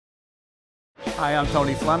Hi, I'm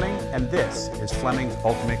Tony Fleming, and this is Fleming's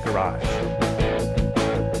Ultimate Garage.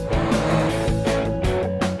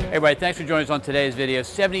 Hey everybody, thanks for joining us on today's video.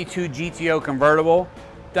 72 GTO Convertible,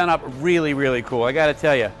 done up really, really cool. I gotta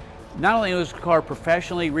tell you, not only was the car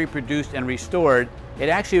professionally reproduced and restored, it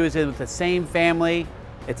actually was in with the same family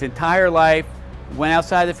its entire life, went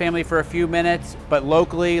outside the family for a few minutes, but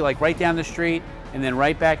locally, like right down the street, and then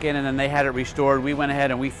right back in, and then they had it restored. We went ahead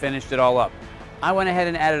and we finished it all up. I went ahead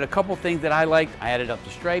and added a couple things that I liked. I added up the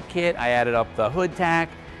stripe kit, I added up the hood tack,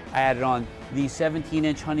 I added on these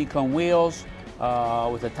 17-inch honeycomb wheels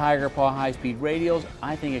with the tiger paw high-speed radials.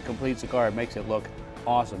 I think it completes the car. It makes it look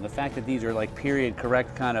awesome. The fact that these are like period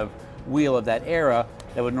correct kind of wheel of that era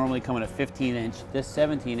that would normally come in a 15-inch, this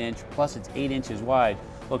 17-inch, plus it's 8 inches wide,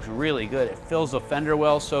 looks really good. It fills the fender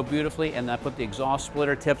well so beautifully, and I put the exhaust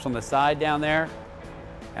splitter tips on the side down there.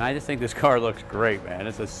 And I just think this car looks great, man.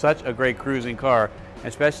 It's such a great cruising car,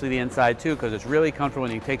 especially the inside too, because it's really comfortable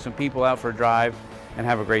and you can take some people out for a drive and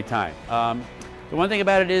have a great time. The one thing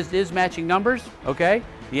about it is matching numbers, okay?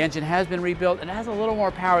 The engine has been rebuilt and it has a little more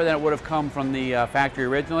power than it would have come from the factory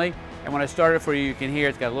originally. And when I start it for you, you can hear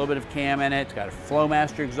it's got a little bit of cam in it. It's got a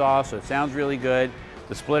Flowmaster exhaust, so it sounds really good.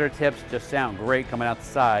 The splitter tips just sound great coming out the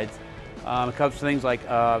sides. It comes with things like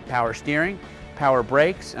power steering, power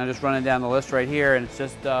brakes, and I'm just running down the list right here, and it's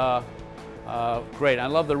just great. I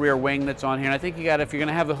love the rear wing that's on here, and I think you got, if you're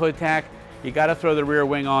gonna have the hood tack, you gotta throw the rear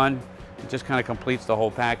wing on. It just kind of completes the whole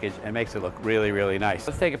package and makes it look really, really nice.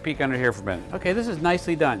 Let's take a peek under here for a minute. Okay, this is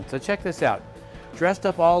nicely done, so check this out. Dressed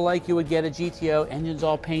up all like you would get a GTO, engine's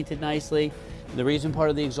all painted nicely. The reason part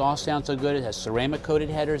of the exhaust sounds so good, it has ceramic coated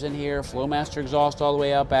headers in here, Flowmaster exhaust all the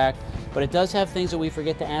way out back, but it does have things that we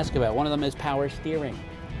forget to ask about. One of them is power steering,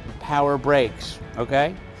 power brakes,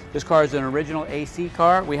 okay? This car is an original AC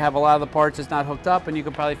car. We have a lot of the parts that's not hooked up, and you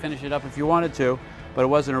could probably finish it up if you wanted to, but it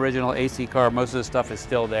was an original AC car. Most of the stuff is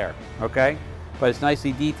still there, okay? But it's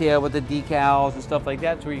nicely detailed with the decals and stuff like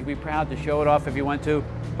that, so you can be proud to show it off if you went to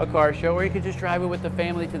a car show, or you could just drive it with the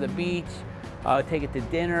family to the beach, take it to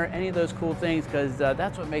dinner, any of those cool things, because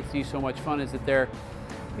that's what makes these so much fun, is that they're,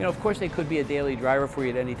 you know, of course they could be a daily driver for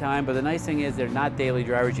you at any time, but the nice thing is they're not daily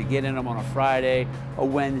drivers. You get in them on a Friday, a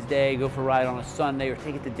Wednesday, go for a ride on a Sunday, or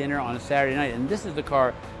take it to dinner on a Saturday night. And this is the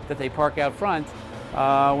car that they park out front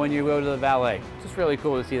when you go to the valet. It's just really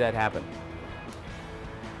cool to see that happen.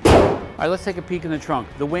 All right, let's take a peek in the trunk.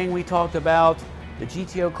 The wing we talked about, the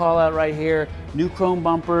GTO call out right here, new chrome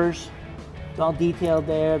bumpers. It's all detailed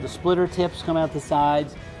there. The splitter tips come out the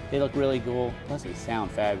sides. They look really cool. Plus they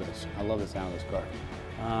sound fabulous. I love the sound of this car.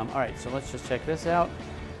 All right, so let's just check this out.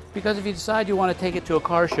 Because if you decide you want to take it to a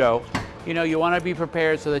car show, you know, you want to be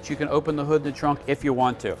prepared so that you can open the hood and the trunk if you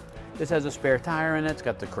want to. This has a spare tire in it. It's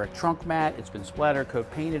got the correct trunk mat. It's been splatter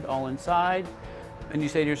coat painted all inside. And you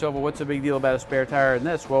say to yourself, well, what's the big deal about a spare tire in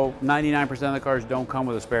this? Well, 99% of the cars don't come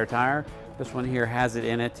with a spare tire. This one here has it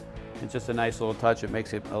in it. It's just a nice little touch. It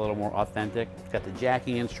makes it a little more authentic. It's got the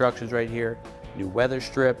jacking instructions right here, new weather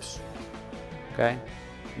strips, okay?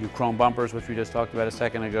 New chrome bumpers, which we just talked about a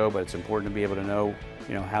second ago, but it's important to be able to know,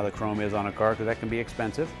 you know, how the chrome is on a car, because that can be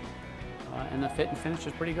expensive. And the fit and finish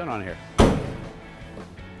is pretty good on here.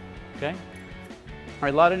 Okay? All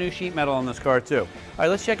right, a lot of new sheet metal on this car too. All right,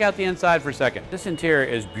 let's check out the inside for a second. This interior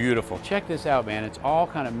is beautiful. Check this out, man. It's all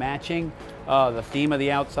kind of matching the theme of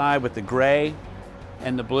the outside with the gray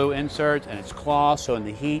and the blue inserts, and it's cloth, so in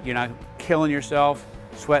the heat, you're not killing yourself,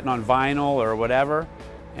 sweating on vinyl or whatever.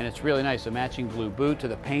 And it's really nice. The matching blue boot to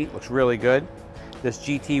the paint looks really good. This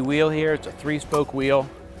GT wheel here, it's a 3-spoke wheel.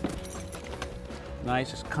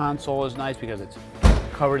 Nice. This console is nice because it's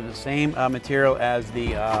covered in the same material as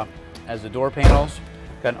the door panels.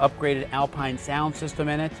 Got an upgraded Alpine sound system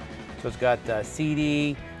in it. So it's got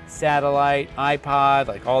CD, satellite, iPod,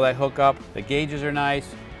 like all that hookup. The gauges are nice.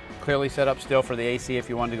 Clearly set up still for the AC if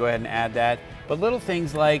you wanted to go ahead and add that. But little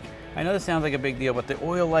things like, I know this sounds like a big deal, but the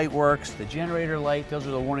oil light works, the generator light, those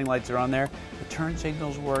are the warning lights that are on there. The turn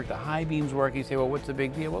signals work, the high beams work. You say, well, what's the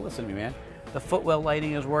big deal? Well, listen to me, man. The footwell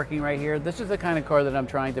lighting is working right here. This is the kind of car that I'm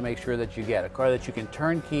trying to make sure that you get, a car that you can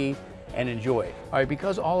turn key and enjoy. All right,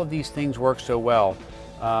 because all of these things work so well,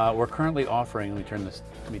 we're currently offering, let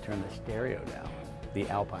me turn the stereo down, the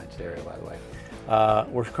Alpine stereo, by the way.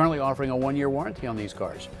 We're currently offering a 1-year warranty on these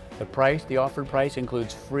cars. The offered price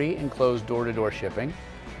includes free enclosed door-to-door shipping.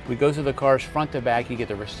 We go through the cars front to back. You get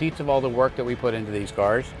the receipts of all the work that we put into these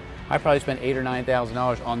cars. I probably spent $8,000 or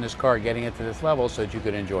 $9,000 on this car getting it to this level so that you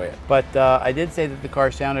could enjoy it. But I did say that the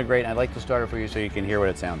car sounded great, and I'd like to start it for you so you can hear what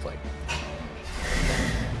it sounds like.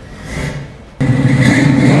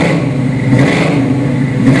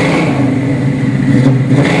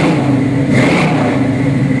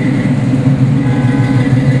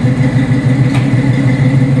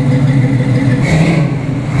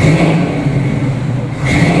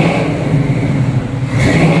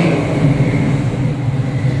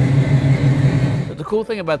 cool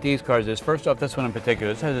thing about these cars is, first off, this one in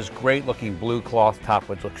particular, this has this great looking blue cloth top,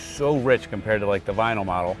 which looks so rich compared to like the vinyl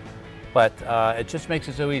model, but it just makes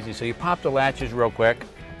it so easy. So you pop the latches real quick,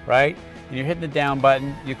 right? And you're hitting the down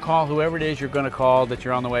button. You call whoever it is you're going to call that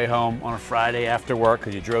you're on the way home on a Friday after work,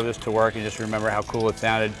 because you drove this to work and just remember how cool it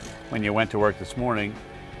sounded when you went to work this morning.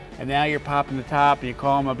 And now you're popping the top and you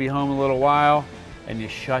call them, I'll be home in a little while, and you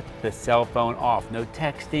shut the cell phone off. No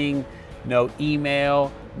texting, no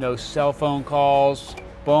email, no cell phone calls,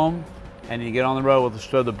 boom. And you get on the road. We'll just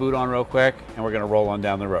throw the boot on real quick and we're going to roll on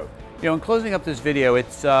down the road. You know, in closing up this video,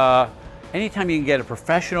 it's anytime you can get a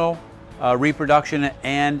professional reproduction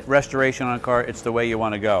and restoration on a car, it's the way you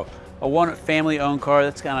want to go. A family-owned car,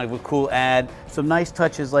 that's kind of a cool add. Some nice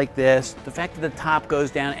touches like this. The fact that the top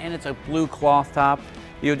goes down and it's a blue cloth top.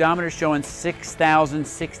 The odometer is showing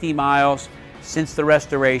 6,060 miles since the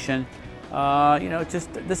restoration. You know,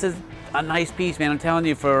 just this is a nice piece, man. I'm telling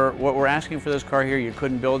you, for what we're asking for this car here, you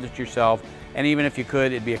couldn't build it yourself. And even if you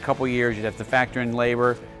could, it'd be a couple years. You'd have to factor in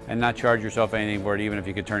labor and not charge yourself anything for it, even if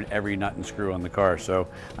you could turn every nut and screw on the car. So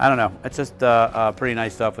I don't know, it's just pretty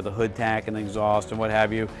nice stuff with the hood tack and the exhaust and what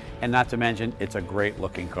have you. And not to mention, it's a great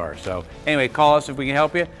looking car. So anyway, call us if we can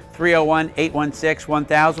help you.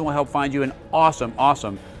 301-816-1000 will help find you an awesome,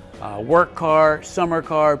 awesome work car, summer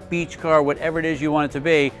car, beach car, whatever it is you want it to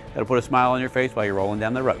be, that'll put a smile on your face while you're rolling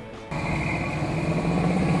down the road.